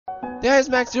Hey guys,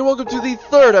 Max here. Welcome to the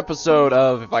third episode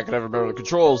of, if I can ever remember the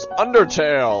controls,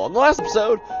 Undertale. On the last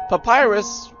episode,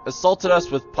 Papyrus assaulted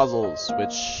us with puzzles,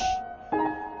 which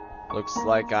looks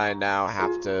like I now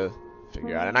have to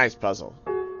figure out a nice puzzle.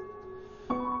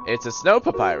 It's a snow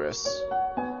papyrus.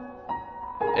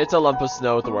 It's a lump of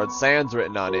snow with the word sands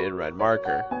written on it in red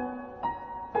marker.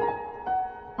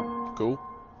 Cool.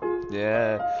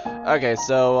 Yeah. Okay,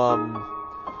 so,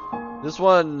 this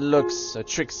one looks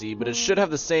tricksy, but it should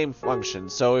have the same function.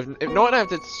 So if no one have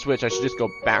to switch, I should just go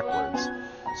backwards.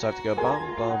 So I have to go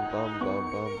bum bum bum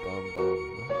bum bum bum bum.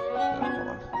 Hold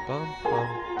on. Bum bum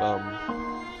bum.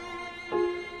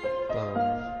 Bum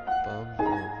bum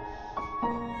bum.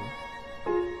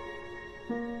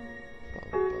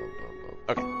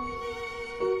 Okay.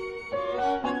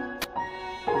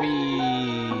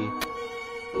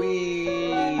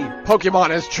 Wee. Pokemon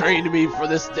has trained me for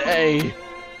this day.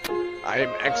 I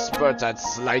am expert at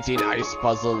slighting ice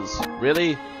puzzles.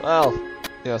 Really? Well,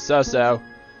 yeah, so.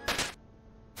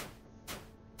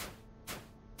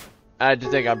 I do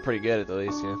think I'm pretty good at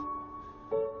least, yeah.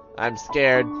 I'm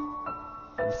scared.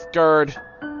 I'm scared.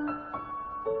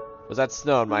 Was that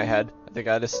snow in my head? I think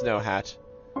I had a snow hat.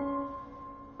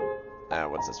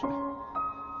 What's this way?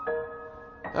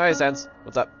 Alright, Sans.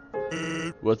 What's up?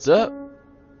 What's up?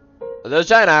 Those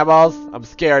giant eyeballs. I'm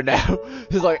scared now.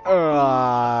 He's like,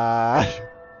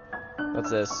 what's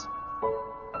this?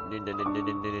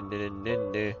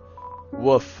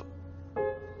 Woof.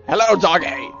 Hello,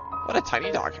 doggy. What a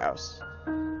tiny doghouse.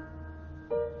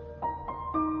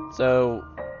 So,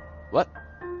 what?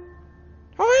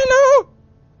 Oh, hello.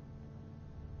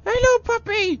 Hello,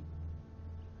 puppy.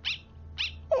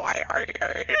 Why are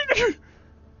you?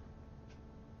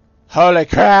 Holy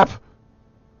crap.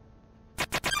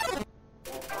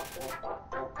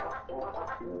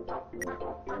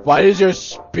 Why does your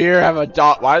spear have a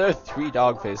dog? Why are there 3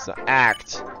 dog faces?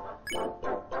 Act.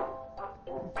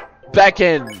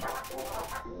 Beckon.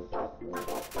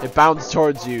 It bounds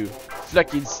towards you,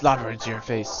 flecking slobber into your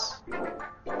face.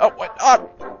 Oh, what up?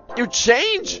 You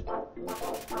change?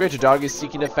 Greater dog is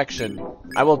seeking affection.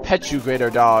 I will pet you,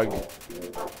 greater dog.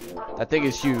 That thing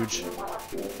is huge.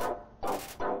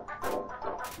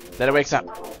 Then it wakes up.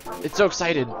 It's so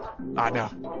excited. Oh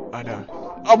no. Oh no.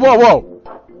 Oh, whoa.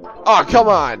 Oh, come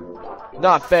on!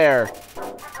 Not fair.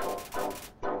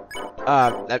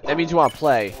 That means you want to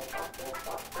play.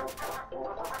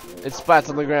 It splats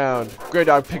on the ground. Grey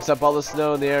Dog picks up all the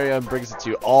snow in the area and brings it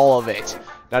to you. All of it.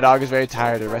 Now Dog is very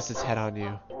tired and rests its head on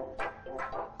you.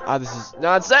 Ah, this is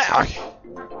nonsense! Okay.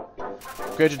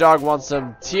 Greater Dog wants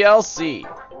some TLC.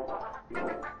 What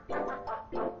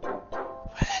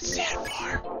does that stand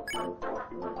for?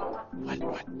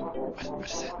 What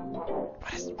is it?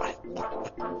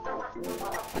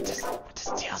 What does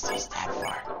TLC stand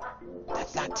for?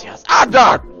 That's not TLC. Ah,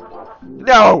 dog!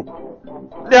 No!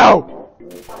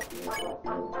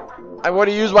 I want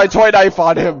to use my toy knife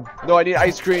on him. No, I need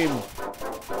ice cream.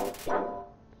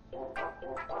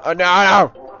 Oh,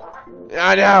 no!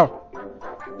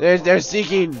 They're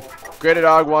seeking. Greater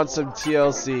Dog wants some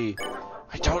TLC.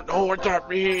 I don't know what that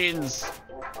means.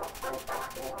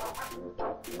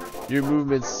 Your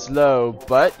movement's slow,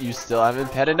 but you still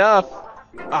haven't pet enough.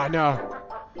 Ah, no.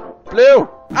 Blue!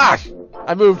 Ah!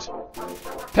 I moved.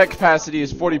 Pet capacity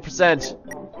is 40%.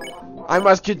 I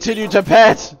must continue to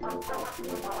pet.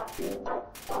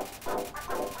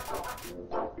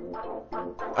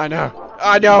 I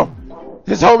know.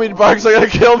 His homing barks are gonna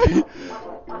kill me.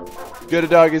 Greater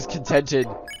Dog is contented.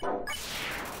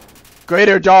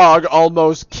 Greater Dog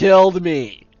almost killed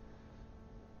me.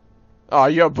 Aw,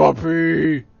 you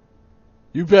puppy.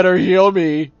 You better heal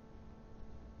me.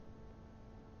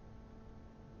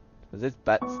 Is his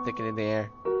butt sticking in the air?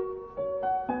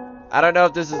 I don't know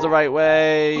if this is the right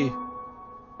way.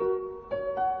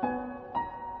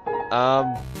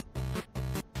 I'm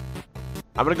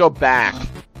gonna go back.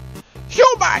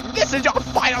 Human, this is your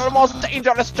final and most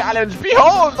dangerous challenge.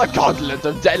 Behold the gauntlet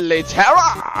of deadly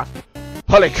terror.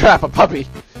 Holy crap, a puppy.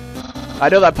 I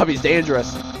know that puppy's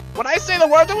dangerous. When I say the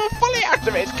word, it will fully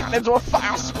activate. Cannons will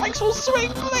fire, spikes will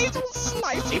swing, blades will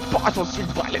slice, bars will swing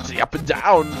violently up and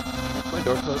down. My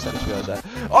door closed, I just realized that.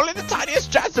 Only the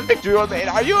tiniest chance of victory remains.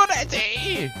 Are you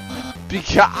ready?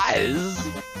 Because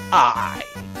I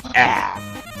am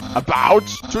about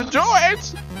to do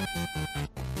it.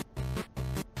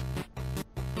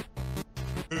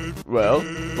 Well,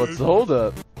 what's the hold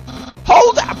up?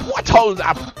 Hold up? What hold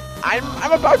up?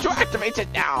 I'm about to activate it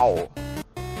now.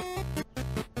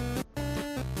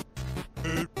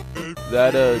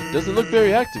 That doesn't look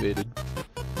very activated.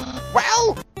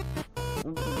 Well,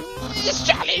 this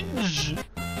challenge,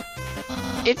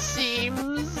 it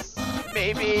seems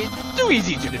maybe too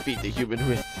easy to defeat the human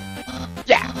with.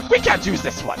 Yeah, we can't use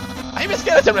this one. I'm a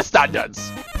skeleton with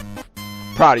standards.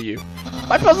 Proud of you.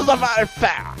 My puzzles are very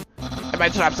fair, and my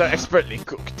traps are expertly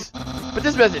cooked. But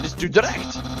this method is too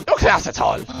direct. No class at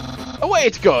all. Away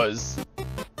it goes.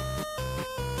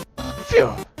 Phew.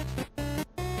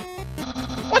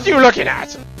 What are you looking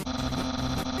at?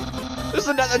 This is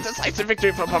another decisive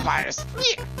victory for Papyrus.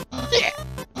 Yeah. Yeah.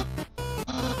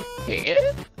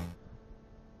 Here?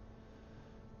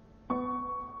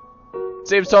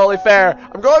 Seems totally fair.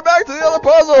 I'm going back to the other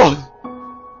puzzle.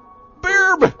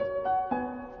 Beerb.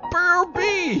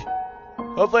 B.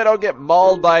 Hopefully I don't get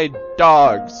mauled by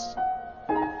dogs.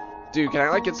 Dude, can I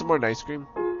like get some more ice cream?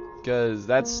 Because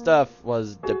that stuff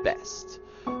was the best.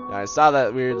 Now, I saw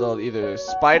that weird little either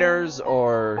spiders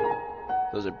or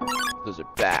those are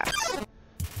bats.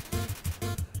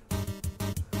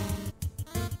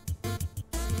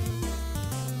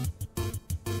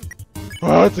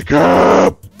 What's the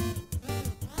cup?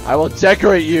 I will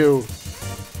decorate you.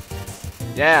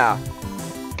 Yeah.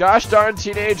 Gosh darn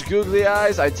teenage googly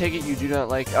eyes. I take it you do not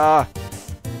like. What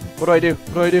do I do?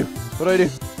 What do I do? What do I do?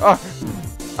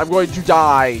 I'm going to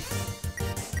die.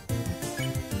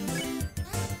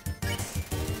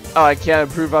 Oh, I can't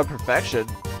improve on perfection.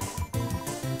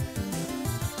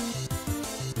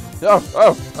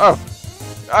 Oh.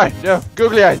 Alright, no.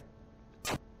 Googly eye.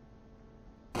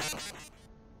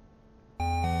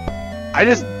 I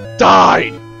just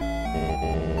died.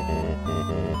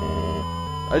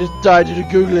 I just died due to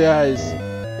googly eyes.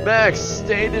 Max,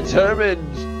 stay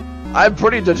determined. I'm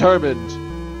pretty determined.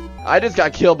 I just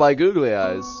got killed by googly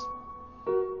eyes.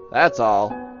 That's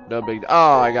all. No big.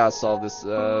 Oh, I gotta solve this.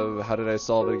 How did I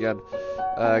solve it again?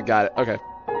 Got it. Okay.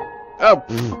 Oh,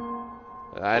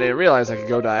 I didn't realize I could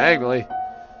go diagonally.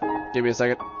 Give me a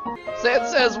second. Sid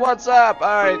says, "What's up?"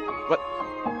 All right. What?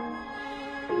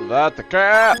 What the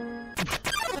crap?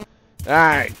 All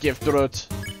right, gift root.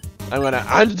 I'm gonna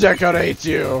undecorate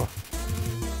you.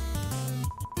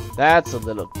 That's a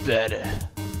little better.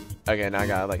 Okay, now I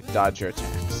gotta like dodge your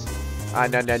attacks. No. I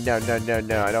don't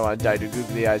want to die to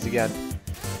googly eyes again.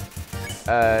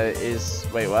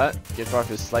 Wait, what? Gift off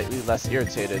is slightly less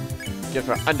irritated. Gift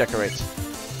for undecorate.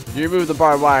 You remove the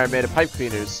barbed wire made of pipe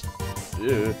cleaners.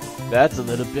 Ew, that's a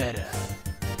little better.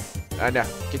 No,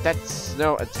 get that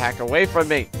snow attack away from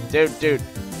me, dude.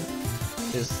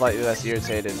 Is slightly less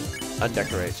irritated.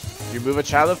 Undecorate. You remove a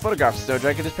childhood photograph of Snowdin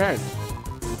and his parent.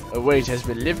 A weight has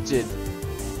been lifted.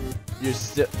 You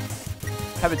still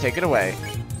have it taken away.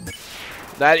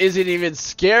 That isn't even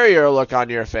scarier look on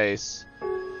your face.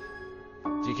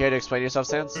 Do you care to explain yourself,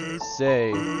 Sans?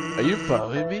 Say, are you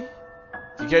following me?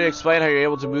 Do you care to explain how you're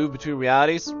able to move between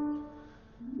realities?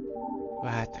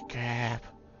 What the crap?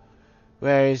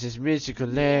 Where is this mystical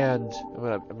land?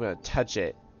 I'm gonna touch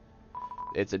it.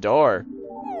 It's a door.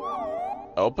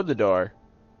 Open the door.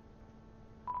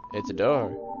 It's a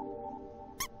door.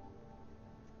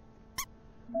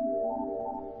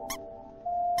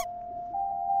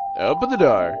 Open the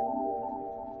door.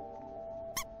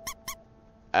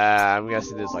 I'm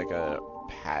guessing there's like a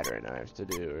pattern I have to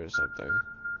do or something.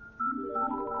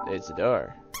 It's a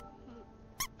door.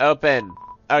 Open.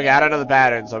 Okay, I don't know the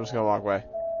pattern, so I'm just gonna walk away.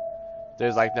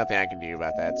 There's like nothing I can do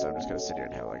about that, so I'm just gonna sit here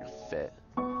and have like a fit.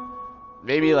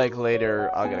 Maybe like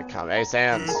later I'll get a comment. Hey,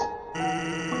 Sans.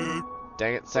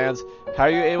 Dang it, Sans. How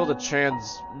are you able to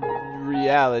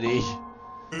reality?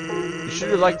 You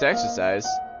should have liked to exercise.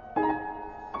 How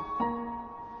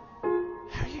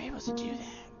are you able to do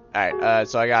that? Alright,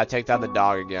 so I gotta take down the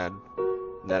dog again.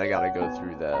 And then I gotta go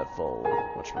through the full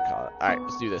whatchamacallit. Alright,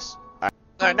 let's do this.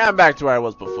 Alright, now I'm back to where I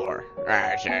was before.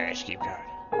 Alright, let's keep going.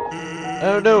 I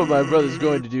don't know what my brother's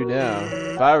going to do now.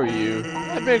 If I were you,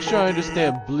 I'd make sure I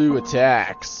understand blue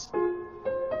attacks.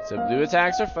 So blue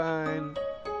attacks are fine.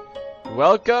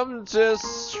 Welcome to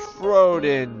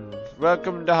Snowdin.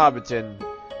 Welcome to Hobbiton.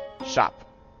 Shop.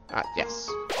 Yes.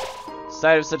 The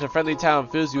sight of such a friendly town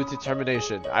fills you with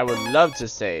determination. I would love to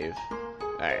save.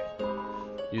 Alright.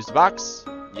 Use the box?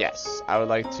 Yes. I would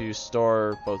like to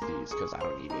store both these because I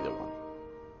don't need either one.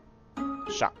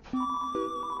 Shop.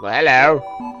 Well, hello.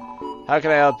 How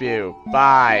can I help you?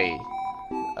 Buy.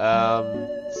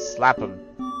 Slap him.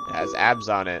 It has abs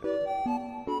on it.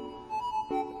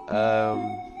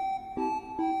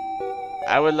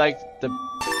 I would like the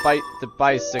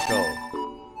bicycle.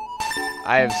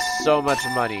 I have so much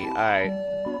money. Alright.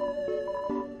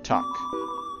 Talk.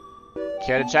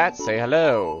 Care to chat? Say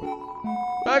hello.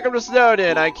 Welcome to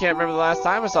Snowdin. I can't remember the last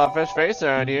time I saw a fresh face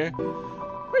around here.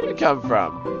 Where did you come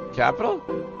from? Capital?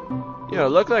 You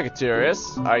don't look like a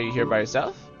tourist. Are you here by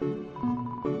yourself?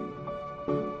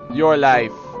 Your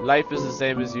life. Life is the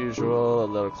same as usual, a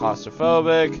little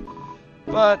claustrophobic,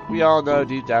 but we all know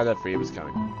deep down that freedom is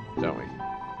coming, don't we?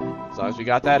 As long as we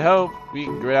got that hope, we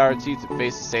can grit our teeth and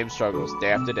face the same struggles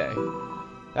day after day.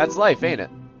 That's life, ain't it?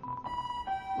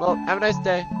 Well, have a nice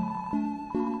day.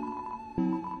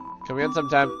 Come in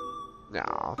sometime. No.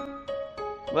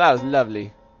 Well, that was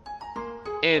lovely.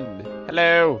 In.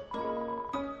 Hello.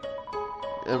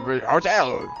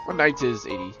 Hotel. What night is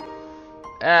 80?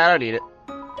 I don't need it.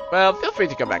 Well, feel free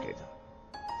to come back anytime.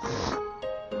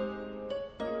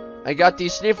 I got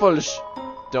these sniffles.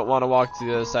 Don't want to walk to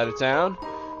the other side of town?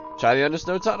 Try the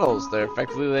undersnow tunnels. They're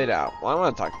effectively laid out. Well, I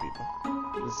want to talk to people.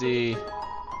 Let's see.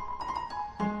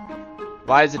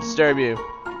 Why does it disturb you?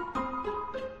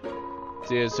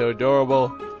 See, it's so adorable.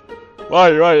 Why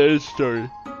is it disturb you?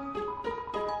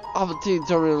 Awful teen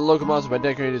told me the local monster by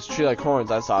decorating his tree like horns.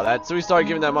 I saw that, so we started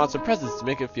giving that monster presents to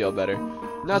make it feel better.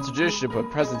 Not tradition to put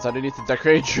presents underneath the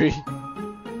decorated tree.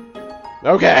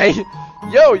 Okay.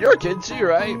 Yo, you're a kid too,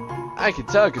 right? I can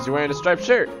tell because you're wearing a striped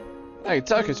shirt. I can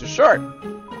tell because you're short.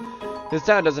 This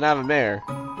town doesn't have a mayor,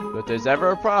 but if there's ever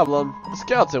a problem, the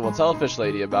skeleton will tell a fish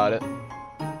lady about it.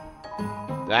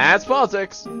 That's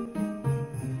politics.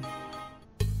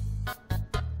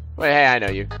 Wait, hey, I know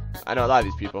you. I know a lot of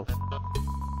these people.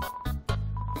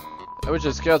 I wish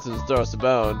the skeletons throw us a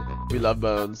bone. We love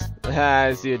bones.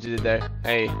 I see what you did there.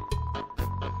 Hey.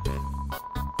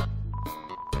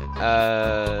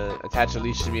 Attach a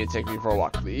leash to me and take me for a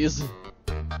walk, please.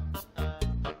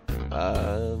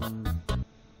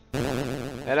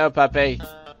 Hello, puppy.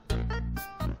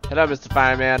 Hello, Mr.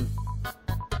 Fireman.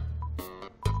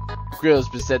 Grill's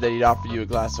been said that he'd offer you a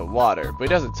glass of water, but he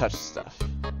doesn't touch the stuff.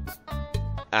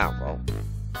 Oh, well.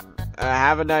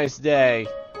 Have a nice day.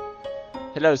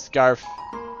 Hello, Scarf.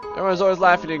 Everyone's always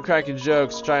laughing and cracking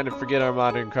jokes, trying to forget our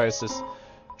modern crisis.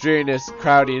 Dreariness,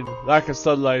 crowding, lack of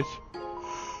sunlight.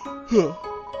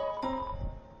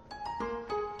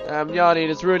 I'm yawning,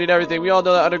 it's ruining everything. We all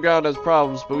know that underground has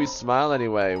problems, but we smile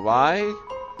anyway. Why?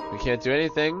 We can't do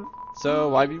anything, so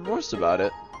why be worse about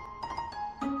it?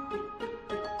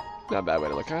 Not a bad way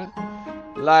to look at it.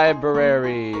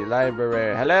 Library.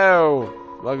 Hello!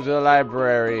 Welcome to the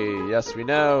library. Yes, we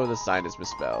know the sign is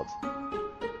misspelled.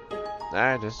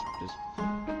 Alright, just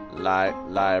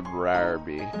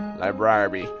library.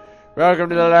 Welcome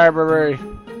to the library.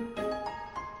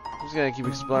 I'm just gonna keep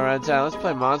exploring around town. Let's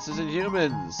play monsters and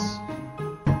humans.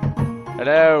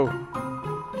 Hello.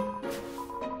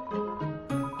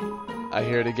 I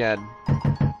hear it again.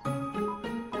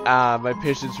 Ah, my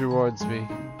patience rewards me.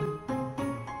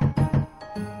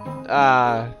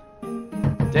 Ah,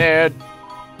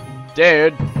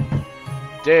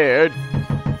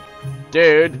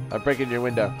 dude, I'm breaking your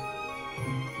window.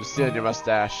 I'm stealing your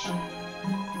mustache.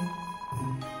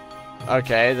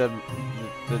 Okay, the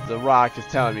rock is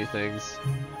telling me things.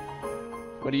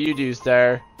 What do you do,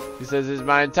 sir? He says it's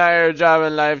my entire job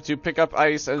in life to pick up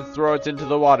ice and throw it into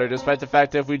the water, despite the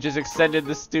fact that if we just extended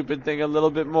this stupid thing a little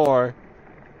bit more.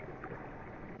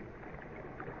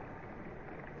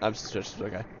 I'm suspicious,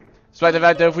 okay. Despite the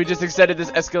fact that if we just extended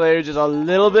this escalator just a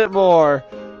little bit more,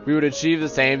 we would achieve the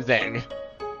same thing.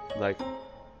 Like,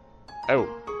 oh.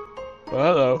 Well,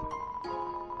 hello.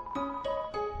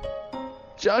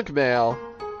 Junk mail.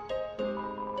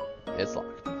 It's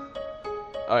locked.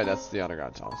 Alright, that's the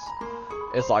underground tunnels.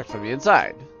 It's locked from the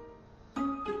inside.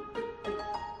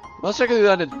 Let's check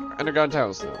the underground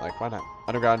tunnels though. Like, why not?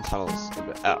 Underground tunnels.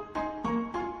 Oh.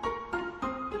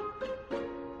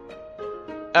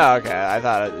 Oh, okay. I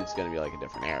thought it was gonna be like a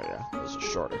different area. It was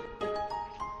just shorter.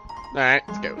 Alright,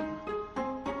 let's go.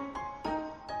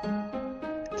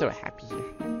 So happy here.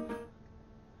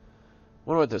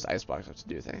 Wonder what those ice blocks have to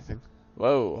do with anything.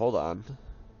 Whoa, hold on.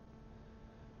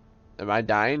 Am I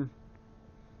dying?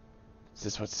 Is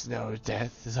this what snow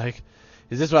death is like?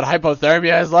 Is this what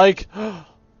hypothermia is like?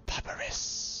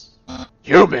 Papyrus.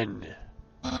 Human.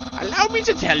 Allow me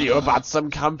to tell you about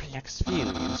some complex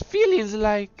feelings. Feelings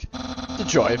like the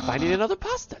joy of finding another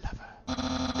pasta lover,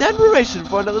 the admiration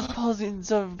for another's pulsing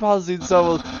soul,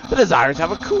 the desire to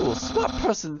have a cool, smart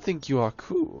person think you are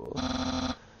cool.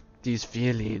 These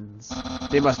feelings,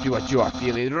 they must be what you are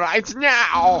feeling right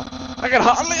now. I can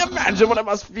hardly imagine what it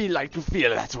must feel like to feel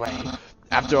that way.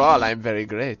 After all, I am very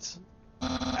great.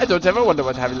 I don't ever wonder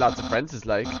what having lots of friends is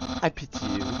like. I pity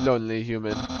you, lonely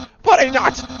human. Worry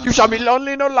not! You shall be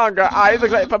lonely no longer. I, the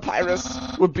great Papyrus,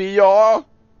 will be your...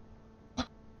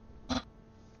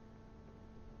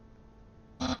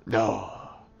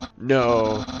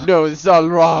 No, this is all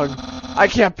wrong. I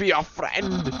can't be your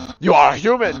friend. You are a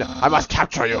human. I must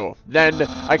capture you. Then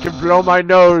I can blow my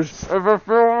nose and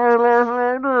fulfill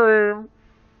my dream.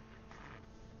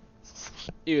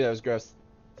 Ew, that was gross.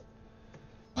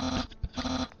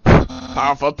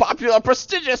 Powerful, popular,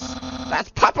 prestigious. That's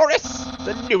Papyrus,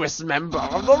 the newest member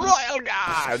of the Royal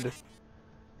Guard.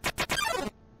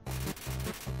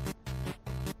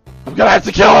 I'm gonna have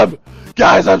to kill him!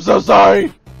 Guys, I'm so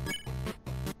sorry!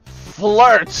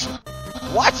 Flirt!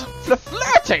 What?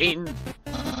 Flirting?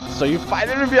 So you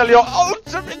finally reveal your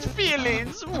ultimate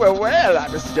feelings? Well,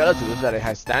 I'm a skeleton with very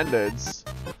high standards.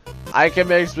 I can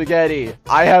make spaghetti.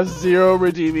 I have 0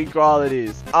 redeeming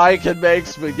qualities. I can make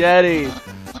spaghetti.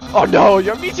 Oh no,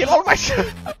 you're meeting all my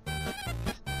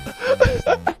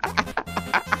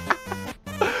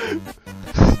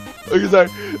Okay, sorry.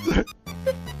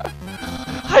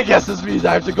 I guess this means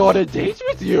I have to go on a date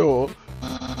with you.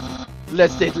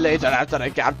 Let's date later after I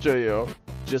capture you.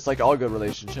 Just like all good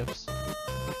relationships.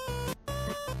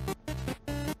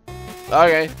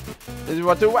 Okay. This is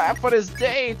what to wear for this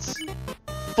date.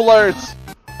 Flirt.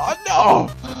 Oh no.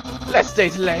 Let's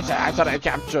date later after I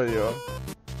capture you.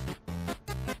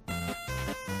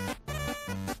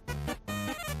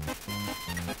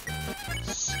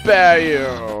 Spare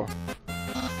you.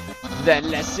 Then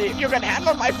let's see if you can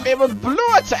handle my favorite blue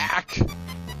attack.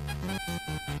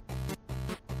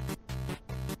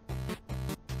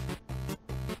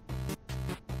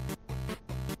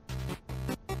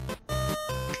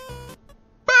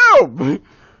 Boom!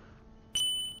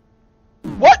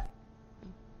 What?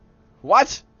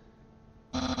 What?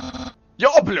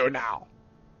 You're blue now.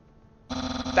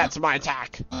 That's my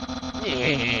attack.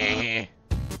 Yeah.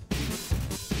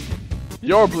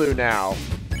 You're blue now.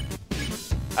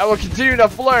 I will continue to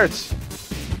flirt.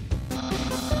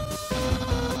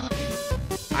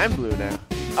 I'm blue now.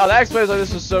 Oh, that explains why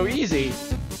this was so easy.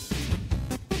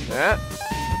 Yeah.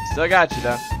 Still got you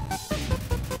though.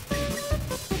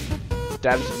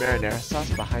 Dabs marinara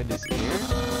sauce behind his ear?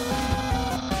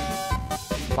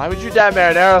 Why would you dab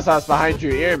marinara sauce behind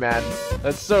your ear, man?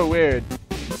 That's so weird.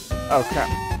 Oh crap.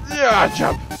 Yeah,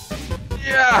 jump.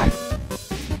 Yeah.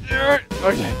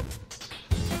 Okay.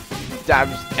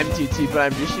 Dabs MTT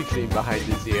Brahmishi cream behind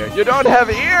his ear. You don't have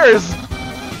ears!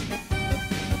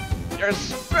 You're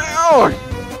spelled!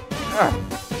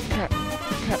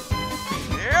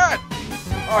 Yeah.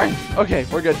 Okay,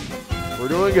 we're good. We're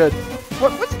doing good.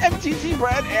 What's MTT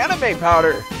brand anime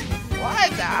powder?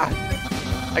 What?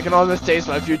 I can almost taste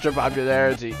my future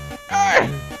popularity.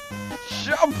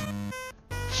 Jump!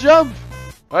 Jump!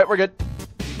 Alright, we're good.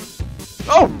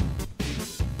 Oh!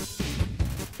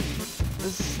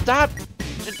 Stop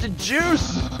the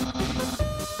juice!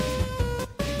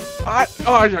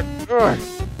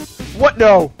 What?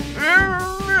 No!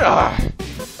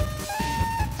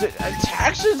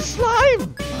 Action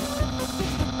slime!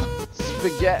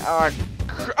 Spaghetti.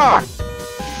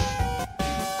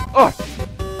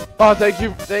 Oh, thank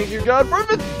you, God,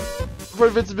 for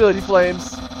invincibility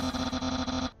flames.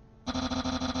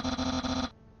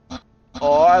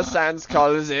 Or Sans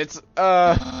calls it,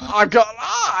 a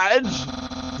garage.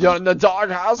 You're in the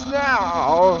doghouse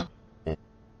now.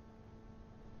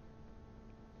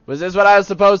 Was this what I was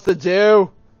supposed to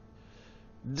do?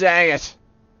 Dang it!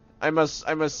 I must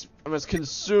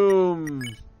consume.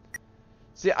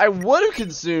 See, I would have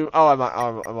consumed. Oh, I'm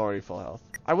already full health.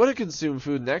 I would have consumed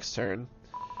food next turn.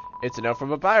 It's a note from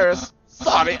Papyrus.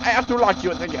 Sorry, I have to lock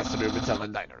you in the guest room until the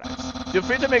night arrives. Feel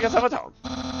free to make yourself at home.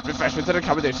 Refreshments and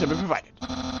accommodation will be provided.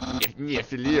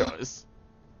 Nifilios.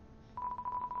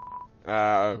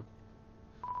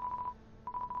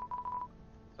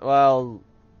 Well,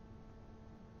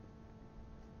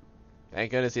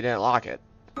 thank goodness he didn't lock it.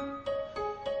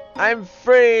 I'm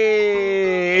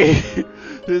free!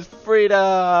 It's freedom!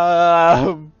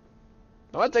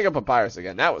 I want to take up Papyrus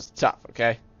again. That was tough,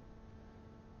 okay?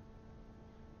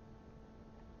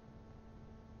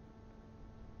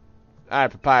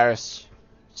 Alright, Papyrus.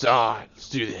 It's on. Let's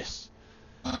do this.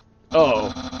 Oh,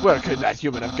 where could that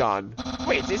human have gone?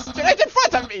 Wait, he's right in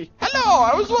front of me! Hello!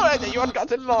 I was worried that you had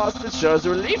gotten lost. It shows a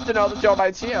relief to know that you're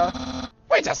right here.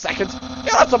 Wait a second.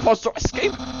 You're not supposed to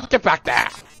escape. Get back there.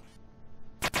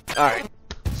 Alright,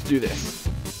 let's do this.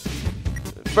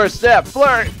 First step,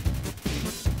 flirt!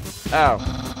 Oh.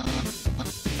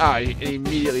 Oh, he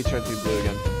immediately turns me blue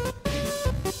again.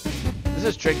 This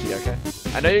is tricky, okay?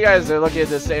 I know you guys are looking at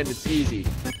this saying it's easy.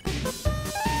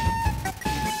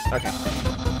 Okay.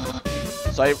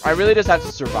 So I really just have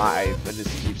to survive and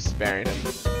just keep sparing him.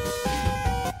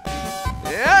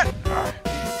 Yeah!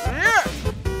 Yeah!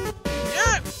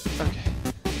 Yeah! Okay.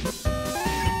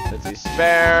 Let's see,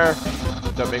 spare.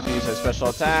 Don't make me use a special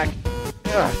attack.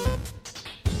 Alright,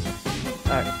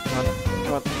 come on.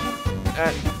 Come on.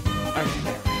 Okay, there we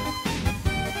go.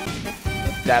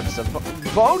 Dab some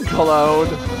bone cologne.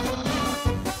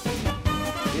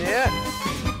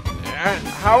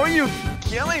 How are you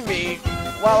killing me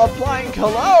while applying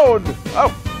cologne?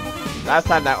 Oh, last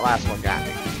time that last one got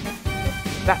me.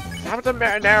 How about the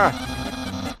marinara?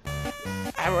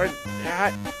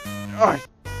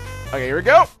 Okay, here we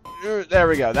go. There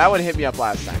we go. That one hit me up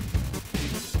last time.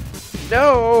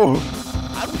 No!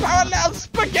 Unparalleled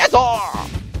spaghetti! I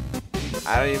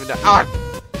don't even know. I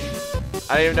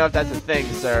don't even know if that's a thing,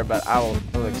 sir, but I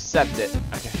will accept it.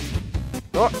 Okay.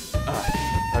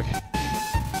 Okay.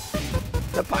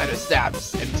 The Papyrus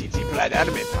stabs MTT blood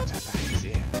anime packs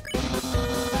here.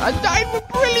 Undyne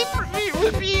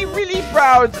will be really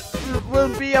proud. Will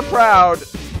be a proud.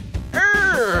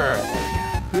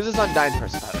 Who's this Undyne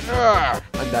person?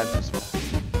 Undyne person.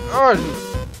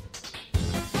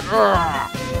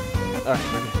 Okay.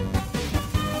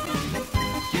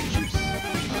 Cute juice.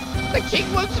 The king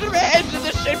wants revenge in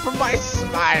the shape of my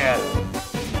smile.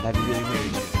 That'd be really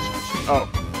weird. Oh,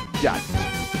 God.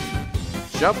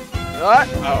 Jump.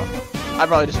 Oh, I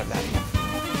probably deserve that.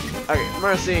 Okay,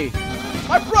 mercy.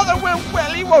 My brother will,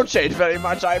 well, he won't change very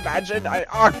much, I imagine.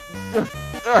 Okay.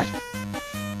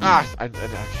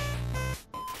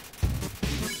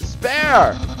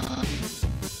 Spare!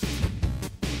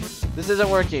 This isn't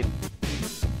working.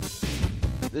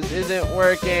 This isn't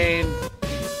working.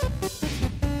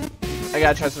 I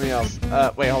gotta try something else.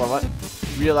 Wait, hold on, what?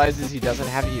 Realizes he doesn't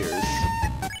have ears.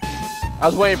 I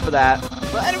was waiting for that.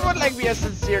 Will anyone like me as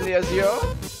sincerely as you?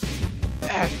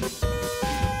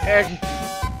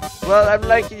 Well, I'm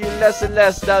liking you less and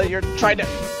less now that you're trying to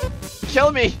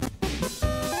kill me.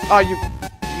 Oh, you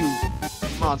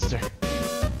monster.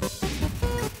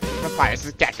 Papyrus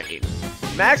is cackling.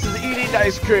 Max is eating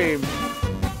ice cream.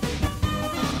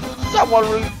 Someone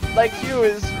like you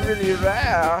is really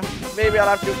rare. Maybe I'll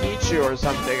have to eat you or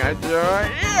something.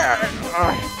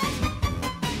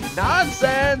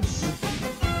 Nonsense!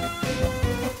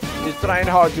 He's trying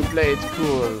hard to play it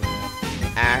cool.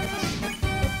 Act.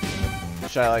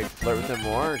 Should I like flirt with him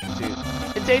more?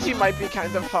 Dating might be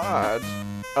kind of hard.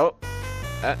 Oh.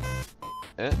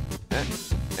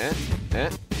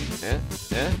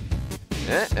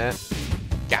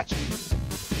 Gotcha.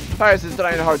 Papyrus is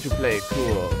trying hard to play it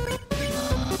cool.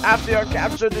 After you're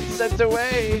captured and sent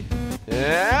away.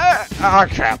 Oh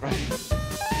crap.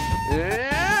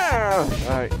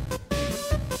 Alright.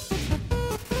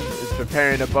 It's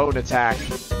preparing a bone attack.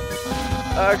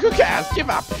 Who cares? Give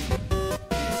up.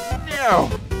 No.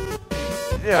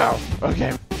 No.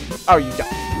 Okay. Oh, you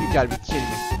gotta be kidding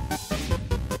me.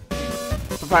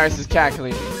 Papyrus is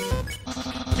cackling.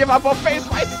 Give up or face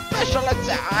my special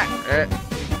attack.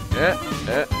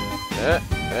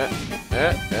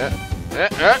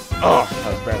 Oh, that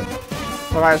was better.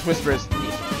 Papyrus whispers.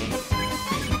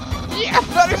 Yeah,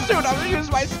 very soon I'll use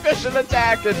my special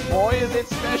attack, and boy is it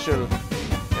special.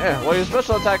 Yeah, well your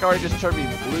special attack already just turned me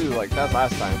blue like that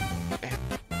last time.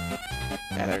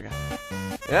 Yeah, there we go.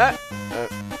 Yeah,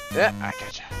 I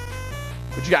gotcha.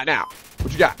 What you got now?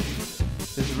 What you got?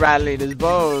 Just rattling his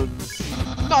bones.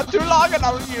 Not too long and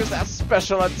I'll use that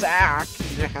special attack.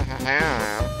 Yeah,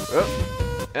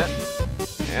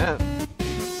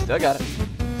 still got it.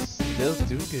 Still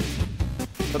doing good.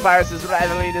 Papyrus is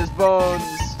rattling his bones.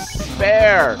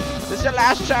 Spare! This is your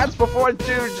last chance before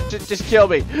just kill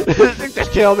me.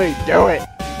 Just kill me. Do it.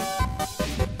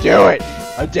 Do it.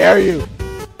 I dare you.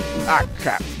 Ah,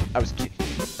 crap. I was kidding.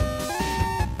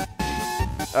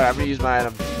 Alright, I'm gonna use my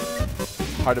item.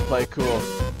 Hard to play cool.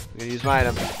 I'm gonna use my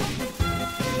item.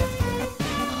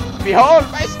 Behold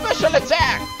my special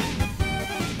attack!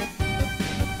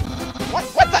 What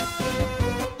the?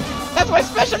 That's my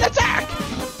special attack!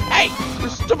 Hey, you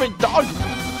stupid dog!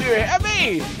 Do you hear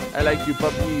me? I like you,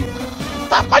 puppy.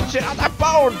 Stop punching on that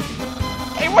bone!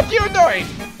 Hey, what are you doing?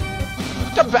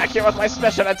 Come back here with my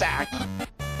special attack!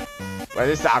 Well,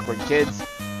 this is awkward, kids.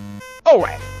 Oh,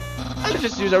 wait. I'll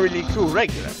just use a really cool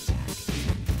regular attack.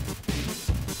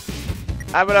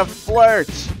 I'm gonna flirt.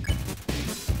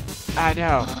 I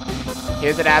know.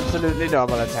 Here's an absolutely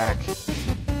normal attack.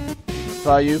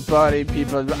 For you body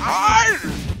people.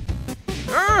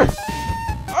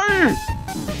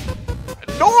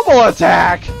 Normal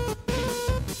attack?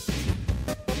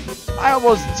 I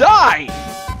almost died!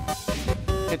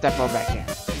 Get that phone back here.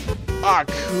 Ah,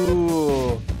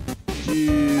 cool.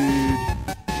 Dude.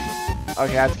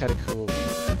 Okay, that's kind of cool.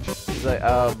 It's like,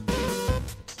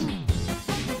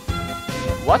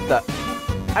 what the?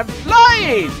 I'm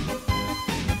flying!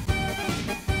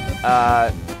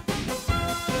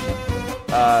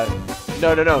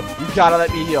 No. You gotta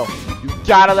let me heal. You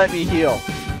gotta let me heal.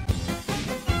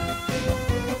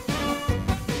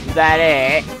 Is that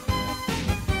it?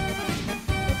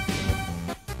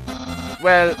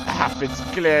 Well, it's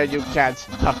clear you can't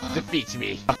defeat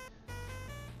me.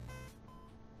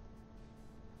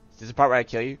 Is this the part where I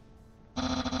kill you?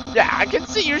 Yeah, I can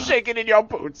see you shaking in your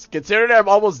boots. Considering I'm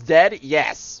almost dead,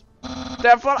 yes.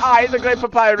 Therefore I, the great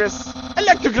Papyrus,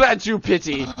 elect to grant you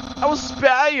pity. I will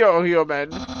spare you, human.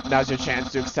 Now's your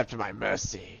chance to accept my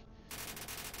mercy.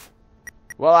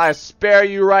 Well, I spare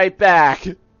you right back.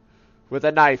 With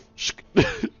a knife. Wait,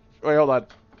 hold on.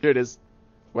 Here it is.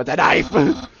 With a knife.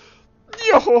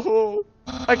 Yo!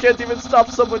 I can't even stop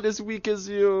someone as weak as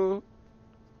you.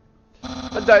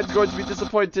 Undyne's going to be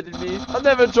disappointed in me. I'll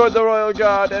never join the Royal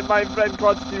Guard, and my friend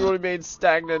quantity will remain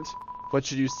stagnant. What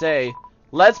should you say?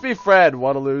 Let's be friends.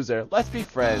 What a loser. Let's be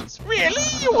friends. Really?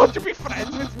 You want to be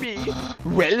friends with me?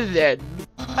 Well then,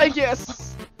 I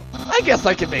guess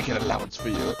I can make an allowance for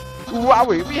you.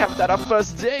 Wowie, we haven't had our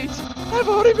first date. I've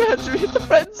already managed to hit the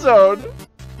friend zone.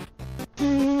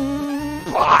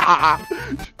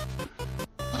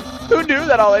 Who knew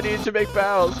that all I needed to make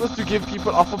pals was to give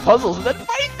people awful puzzles and then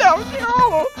fight them?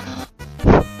 No!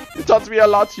 You taught me a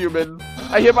lot, human.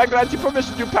 I hereby grant you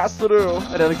permission to pass through,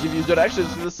 and I'll give you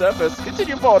directions to the surface.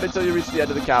 Continue forward until you reach the end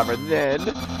of the cavern. Then,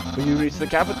 when you reach the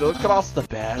capital, cross the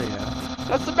barrier.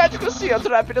 That's the magical seal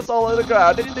trapping us all on the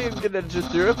ground. Anything can enter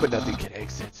through it, but nothing can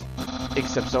exit.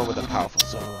 Except someone with a powerful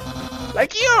soul.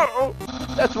 Like you!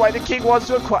 That's why the king wants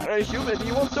to acquire a human.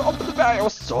 He wants to open the barrier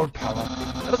with soul power.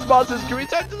 And the monsters can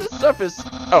return to the surface.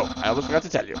 Oh, I almost forgot to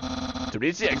tell you. To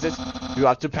reach the exit, you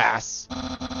have to pass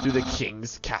through the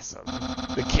king's castle.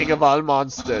 The king of all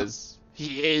monsters.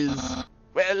 He is,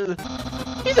 well,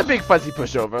 he's a big fuzzy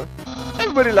pushover.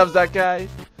 Everybody loves that guy.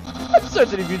 I'm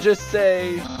certain if you just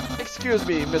say, "Excuse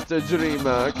me, Mr.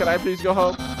 Dreamer, can I please go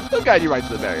home?" he'll guide you right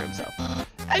to the barrier himself.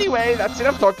 Anyway, that's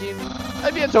enough talking.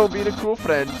 I'm here to being a cool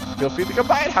friend. Feel free to come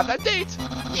by and have that date.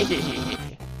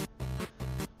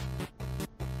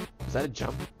 Is that a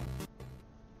jump?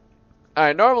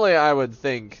 Alright, normally I would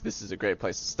think this is a great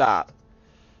place to stop.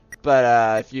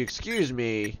 But, if you excuse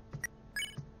me,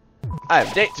 I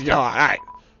have a date to go on. Alright,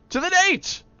 to the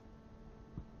date!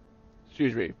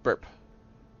 Excuse me, burp.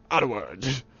 Onward.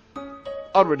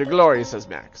 Onward to glory, says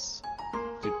Max.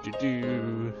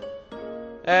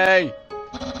 Hey!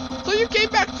 So you came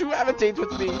back to have a date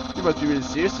with me. You must be really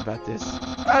serious about this.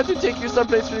 I have to take you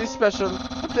someplace really special.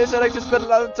 A place I like to spend a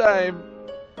lot of time.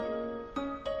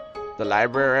 The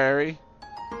library?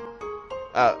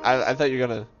 I thought you were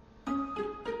gonna...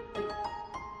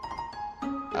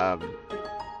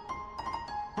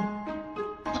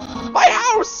 My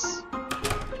house!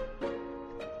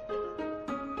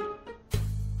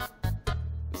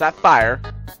 Is that fire?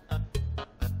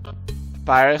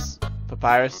 Papyrus?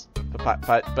 Papyrus?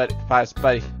 Papyrus,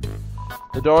 buddy.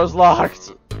 The door's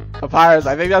locked. Papyrus,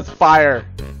 I think that's fire.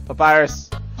 Papyrus.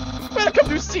 Welcome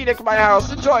to Scenic, my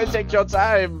house. Enjoy and take your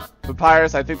time.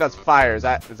 Papyrus, I think that's fire. Is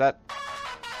that...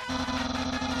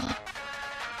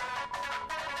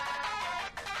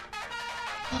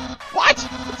 What?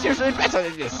 It's usually better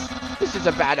than this. This is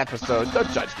a bad episode. Don't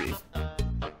judge me.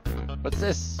 What's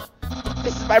this?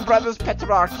 This is my brother's pet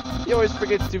rock. He always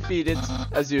forgets to feed it.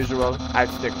 As usual, I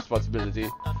have to take responsibility.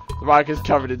 The rock is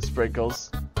covered in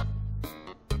sprinkles.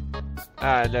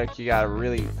 Ah, look, you got a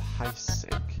really high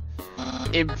sink.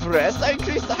 Impressed? I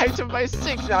increased the height of my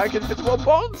sink. Now I can fit more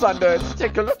bones under it.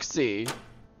 Take a look-see.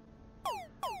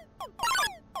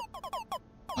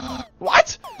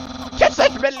 What? Catch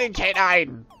that meddling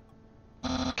canine!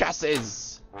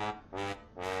 Curses!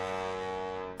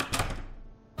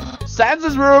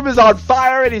 Sans' room is on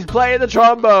fire and he's playing the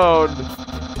trombone!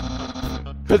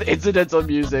 With incidental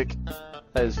music.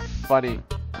 That is funny.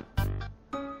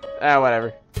 Ah,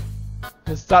 whatever.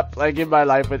 Stop plaguing my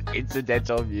life with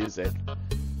incidental music.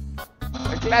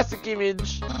 A classic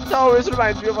image. It always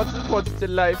reminds me of what's important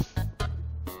in life.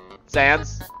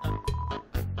 Sans?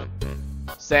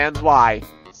 Sans, why?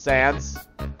 Sans?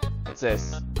 What's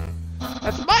this?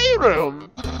 That's my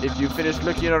room! If you finish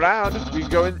looking around, we can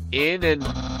go in and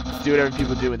do whatever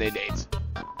people do when they date.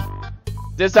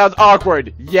 This sounds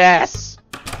awkward! Yes!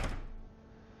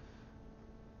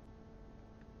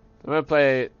 I'm gonna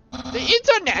play the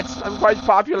internet! I'm quite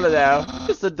popular there.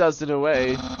 Just a dozen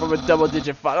away from a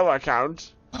double-digit follower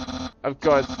count. Of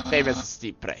course, famous is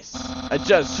steep price. I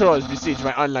just trolls besiege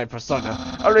my online persona,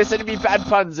 always sending me bad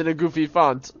puns in a goofy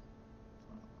font.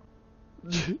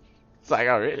 It's like,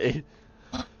 oh really?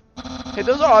 Hey,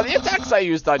 those are all the attacks I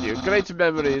used on you. Great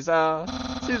memories.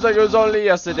 Seems like it was only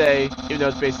yesterday, even though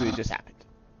it's basically just happened.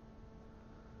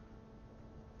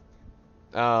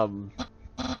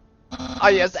 Ah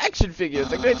yes, action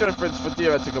figures, a great reference for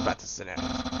theoretical battle scenarios.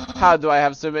 How do I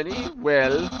have so many?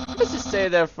 Well, let's just say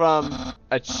they're from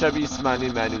a chubby,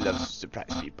 smiling man who loves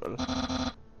surprise people.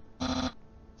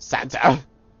 Santa.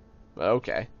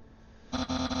 Okay.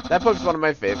 That book's one of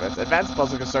my favorites. Advanced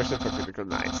Puzzle Construction for Critical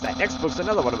Minds. That next book's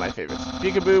another one of my favorites.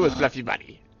 Peekaboo with Fluffy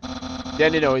Bunny.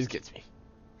 Then it always gets me.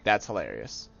 That's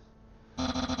hilarious.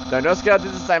 There are no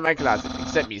skeletons inside my closet,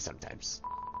 except me sometimes.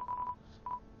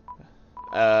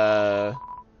 I'm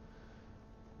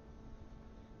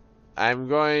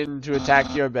going to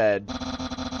attack your bed.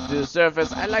 To the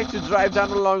surface, I like to drive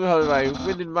down a long hallway,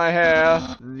 wind in my hair.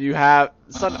 You have...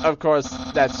 Son, of course,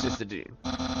 that's just a dream.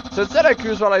 So instead I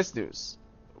cruise while I snooze.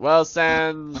 Well,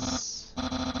 sans...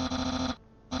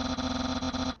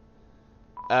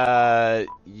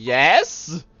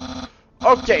 Yes?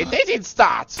 Okay, dating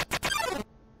starts!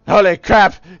 Holy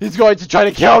crap! He's going to try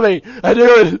to kill me! I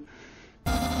knew it!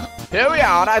 Here we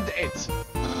are on a date.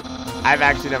 I've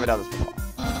actually never done this before.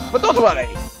 But don't worry!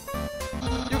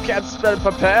 You can't spell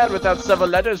prepared without several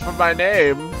letters from my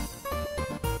name.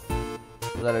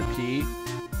 Letter P.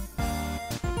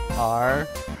 R.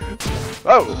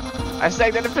 Oh! I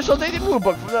sang an official dating rule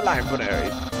book from the library.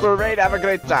 We're ready to have a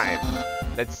great time.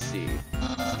 Let's see.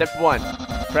 Step 1.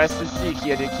 Press the C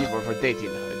key on your keyboard for dating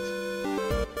hunt.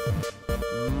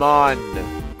 Mon.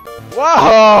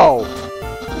 Whoa!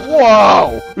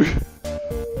 Whoa!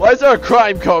 Why is there a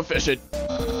crime coefficient?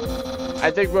 I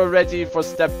think we're ready for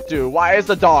step 2. Why is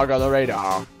the dog on the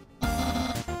radar?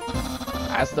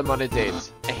 Ask them on a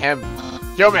date. Ahem.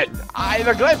 Human! I,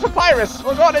 the great Papyrus,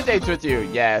 will go on a date with you.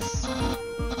 Yes.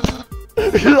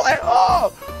 He's like,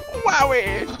 oh!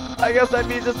 Wowie! I guess that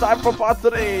means it's time for part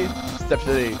 3. Step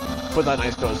 3. Put on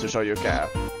nice clothes to show you care.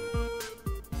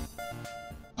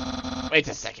 Wait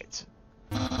a second.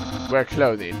 Wear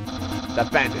clothing. The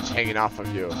bandage hanging off of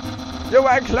you. You're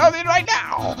wearing clothing right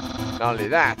now! Not only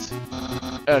that,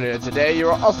 earlier today you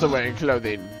were also wearing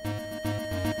clothing.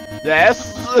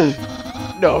 Yes?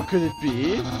 No, could it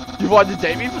be? You wanted to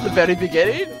date me from the very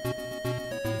beginning?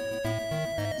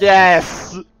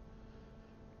 Yes!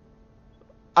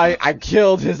 I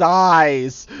killed his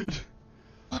eyes!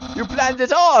 You planned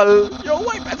it all! You're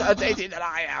way better at dating than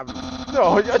I am!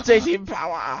 No, your dating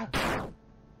power!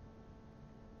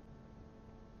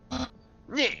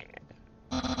 Yeah.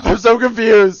 I'm so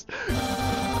confused!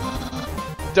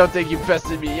 Don't think you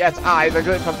bested me yet. I, the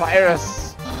great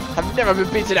Papyrus, have never been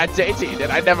beaten at dating,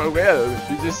 and I never will.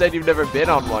 You just said you've never been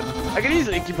on one. I can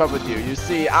easily keep up with you. You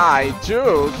see, I,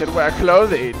 too, can wear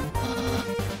clothing.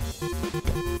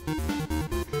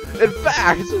 In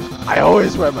fact, I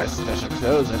always wear my special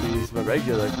clothes. I mean, my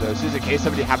regular clothes, just in case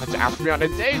somebody happens to ask me on a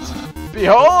date.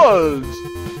 Behold!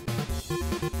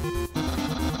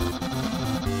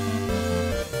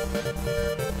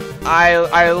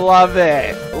 I love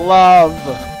it. Love.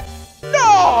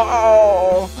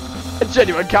 No! A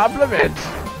genuine compliment.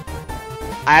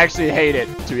 I actually hate it,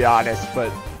 to be honest,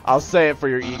 but I'll say it for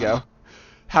your ego.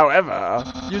 However,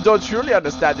 you don't truly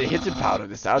understand the hidden power of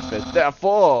this outfit.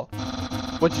 Therefore,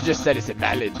 what you just said is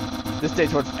invalid. This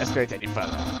date won't escalate any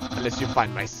further, unless you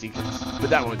find my secrets. But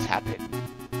that won't happen.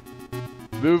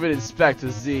 Move and inspect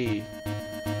with Z.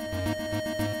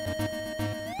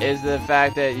 Is the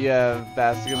fact that you have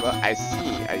basketball. I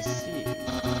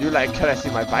see. You like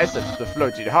caressing my biceps with a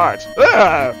floating heart.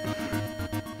 Ah!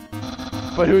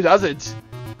 But who doesn't?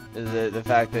 Is it the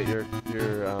fact that you're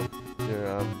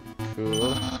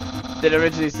cool? Did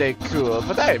originally say cool,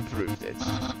 but I improved it.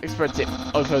 Expert tip.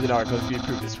 All clothing articles be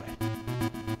improved this way.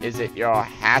 Is it your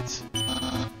hat?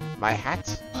 My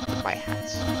hat? My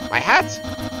hat? My hat?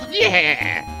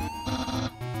 Yeah!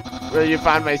 Well, you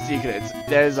found my secrets.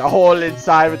 There's a hole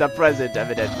inside with a present,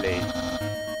 evidently.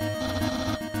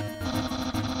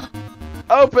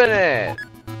 Open it!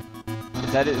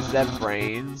 Is that it? Is that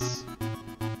brains?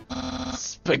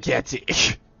 Spaghetti.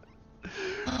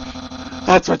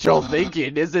 That's what you're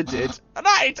thinking, isn't it?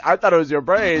 Right! I thought it was your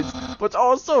brains, but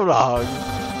also wrong.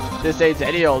 This ain't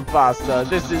any old pasta.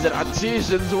 This is an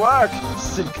artisan's work.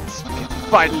 Silken spaghetti,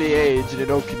 finely aged in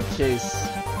an oaken case.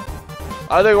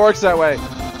 I think it works that way.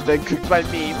 Then cooked by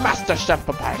me, Master Chef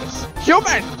Papyrus.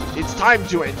 Human! It's time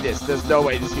to end this. There's no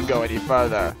way this can go any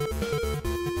further.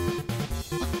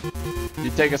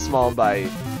 You take a small bite.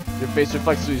 Your face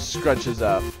reflexively scrunches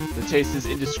up. The taste is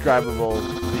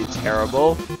indescribably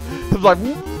terrible. It's like,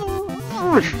 you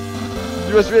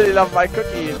must really love my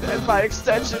cooking, and by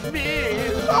extension me.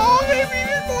 Oh, maybe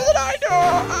even more than I do.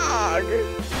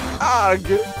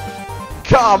 Ugh.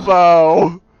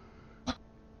 Combo.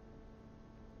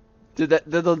 Did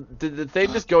the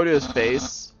thing just go to his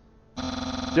face?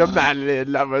 You're madly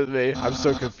in love with me. I'm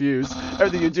so confused.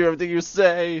 Everything you do, everything you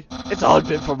say, it's all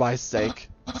been for my sake.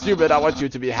 Stupid, I want you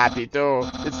to be happy too.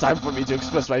 It's time for me to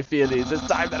express my feelings. It's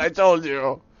time that I told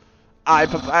you.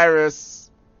 Papyrus.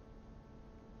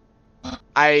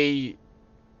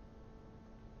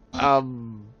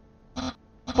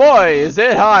 Boy, is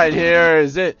it hot in here?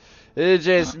 Is it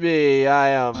just me?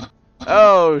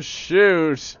 Oh,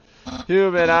 shoot.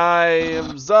 Human, I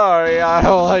am sorry. I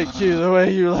don't like you the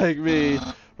way you like me.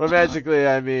 Romantically,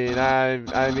 I mean, I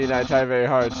try very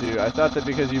hard to. I thought that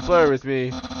because you flirt with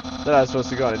me, that I was supposed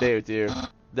to go on a date with you.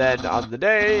 Then, on the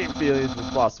day, feelings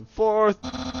would blossom forth.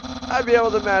 I'd be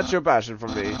able to match your passion for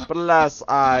me. But alas,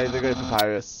 I, the great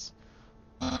Papyrus,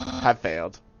 have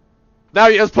failed. Now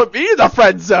you just put me in the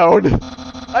friend zone!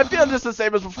 I feel just the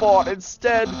same as before.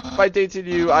 Instead, by dating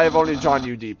you, I have only drawn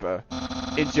you deeper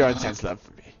into your intense love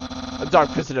for me. A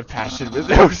dark prison of passion with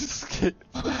no escape.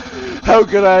 How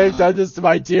could I have done this to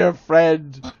my dear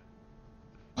friend?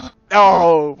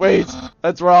 No, wait,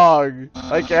 that's wrong.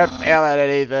 I can't fail at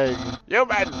anything.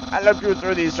 Human, I'll help you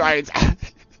through these rides.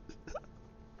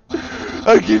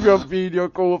 I'll keep you being your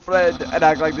cool friend and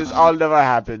act like this all never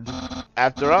happened.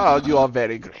 After all, you are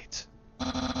very great.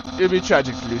 It'll be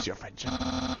tragic to lose your friendship.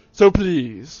 So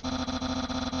please,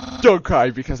 don't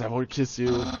cry because I won't kiss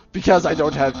you. Because I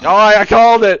don't have... Oh, I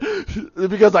called it!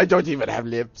 Because I don't even have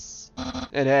lips.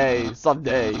 And hey,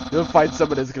 someday, you'll find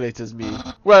someone as great as me.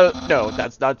 Well, no,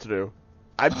 that's not true.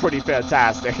 I'm pretty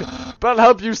fantastic. But I'll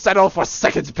help you settle for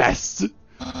second best.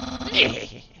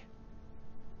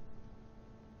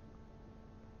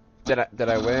 Did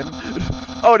I win?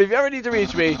 Oh, and if you ever need to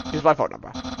reach me, here's my phone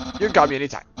number. You can call me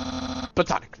anytime.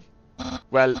 Platonically.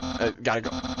 Well, gotta go.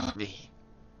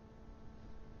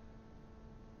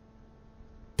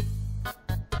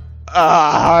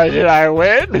 Did I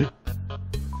win?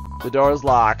 The door is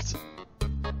locked.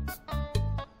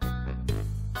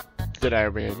 Did I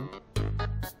win?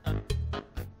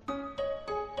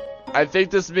 I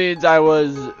think this means I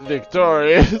was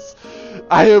victorious.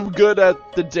 I am good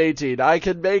at the dating. I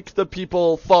can make the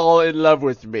people fall in love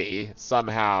with me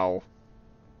somehow.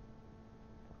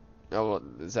 Oh,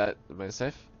 am I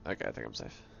safe? Okay, I think I'm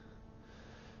safe.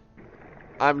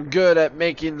 I'm good at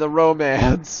making the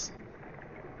romance.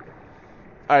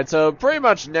 Alright, so pretty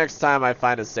much next time I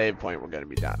find a save point, we're gonna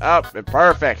be done. Oh,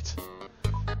 perfect.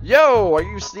 Yo, are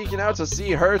you sneaking out to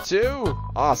see her too?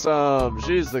 Awesome,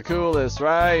 she's the coolest,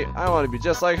 right? I want to be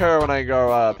just like her when I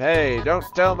grow up. Hey, don't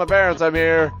tell my parents I'm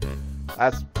here.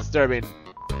 That's disturbing.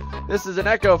 This is an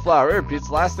echo flower. It repeats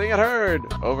the last thing it heard.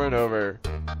 Over and over.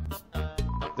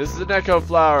 This is an echo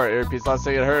flower. It repeats the last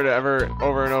thing it heard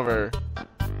over and over.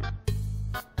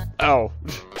 Oh.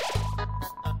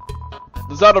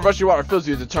 The sound of rushing water fills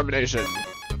you with determination.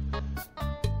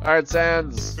 Alright,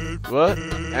 Sans. What?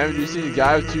 Haven't you seen a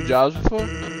guy with 2 jobs before?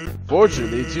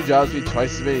 Fortunately, 2 jobs mean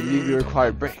twice as many legally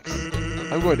required breaks.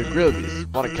 I'm going to Grillby's.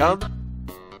 Wanna come?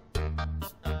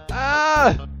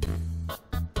 Ah!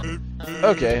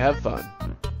 Okay, have fun.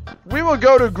 We will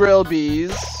go to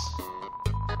Grillby's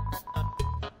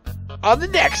on the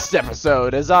next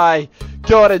episode as I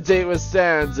go on a date with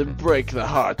Sans and break the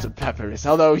heart of Papyrus.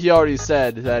 Although he already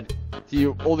said that he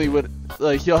only would,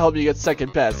 he'll help you get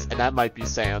second best, and that might be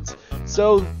Sans.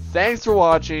 So, thanks for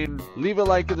watching. Leave a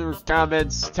like in the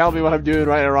comments. Tell me what I'm doing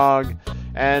right or wrong.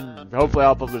 And hopefully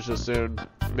I'll publish this soon.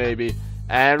 Maybe.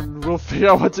 And we'll figure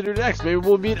out what to do next. Maybe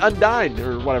we'll meet Undyne,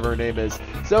 or whatever her name is.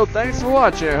 So, thanks for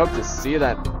watching. I hope to see you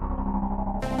then.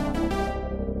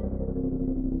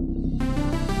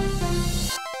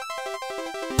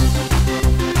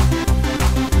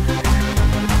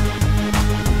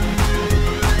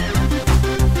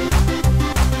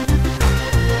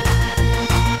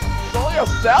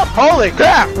 Holy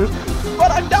crap!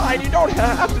 But Undyne, you don't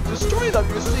have to destroy them,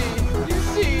 you see. You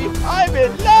see, I'm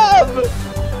in love!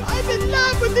 I'm in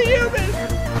love with the human!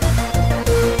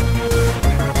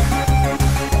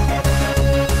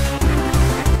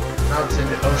 Mountain,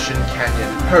 ocean,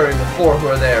 canyon. Hurry, the 4 who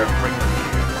are there, bring them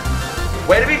here.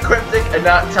 Way to be cryptic and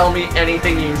not tell me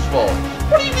anything useful.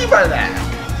 What do you mean by that?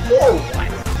 4